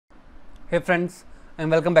Hey friends, and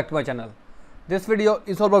welcome back to my channel. This video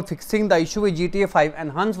is all about fixing the issue with GTA 5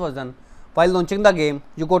 enhanced version. While launching the game,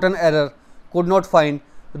 you got an error, could not find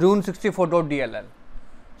rune64.dll.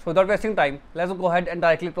 So without wasting time, let's go ahead and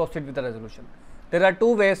directly proceed with the resolution. There are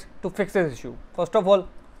two ways to fix this issue. First of all,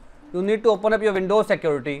 you need to open up your Windows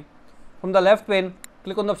security. From the left pane,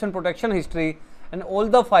 click on the option protection history, and all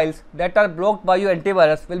the files that are blocked by your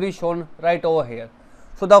antivirus will be shown right over here.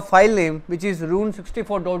 So the file name, which is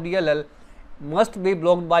rune64.dll, must be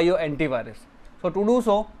blocked by your antivirus. So to do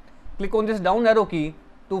so, click on this down arrow key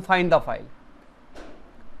to find the file.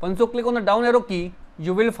 Once you click on the down arrow key,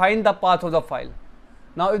 you will find the path of the file.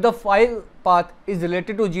 Now if the file path is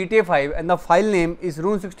related to GTA 5 and the file name is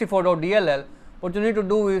rune64.dll, what you need to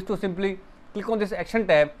do is to simply click on this action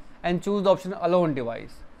tab and choose the option allow on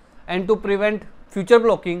device. And to prevent future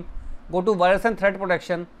blocking, go to virus and threat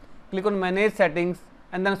protection, click on manage settings,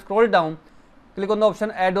 and then scroll down, click on the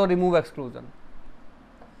option add or remove exclusion.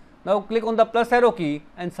 Now click on the plus arrow key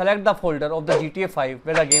and select the folder of the GTA 5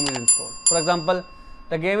 where the game is installed. For example,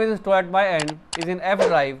 the game is installed at my end is in F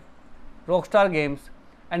drive, Rockstar Games,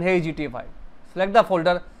 and here is GTA 5. Select the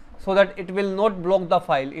folder so that it will not block the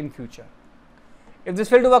file in future. If this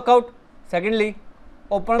failed to work out, secondly,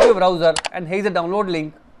 open up your browser and here is the download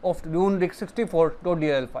link of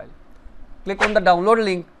rune64.dll file. Click on the download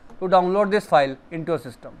link to download this file into your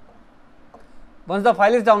system. Once the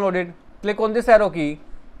file is downloaded, click on this arrow key,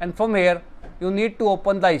 and from here you need to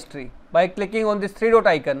open the history by clicking on this 3 dot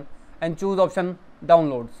icon and choose option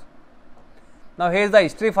downloads. Now here is the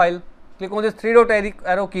history file. Click on this 3 dot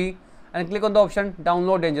arrow key and click on the option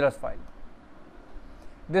download dangerous file.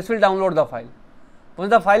 This will download the file. Once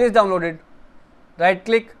the file is downloaded, right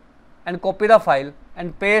click and copy the file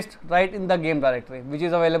and paste right in the game directory, which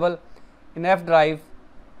is available in F drive,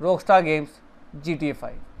 Rockstar Games, GTA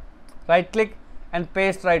 5. Right click and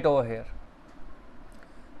paste right over here.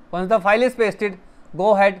 Once the file is pasted,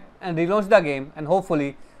 go ahead and relaunch the game, and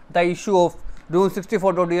hopefully the issue of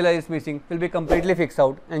rune64.dll is missing will be completely fixed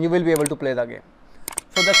out and you will be able to play the game.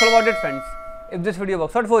 So that's all about it, friends. If this video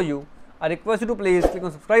works out for you, I request you to please click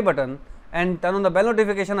on subscribe button and turn on the bell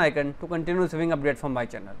notification icon to continue receiving updates from my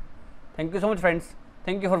channel. Thank you so much, friends.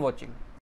 Thank you for watching.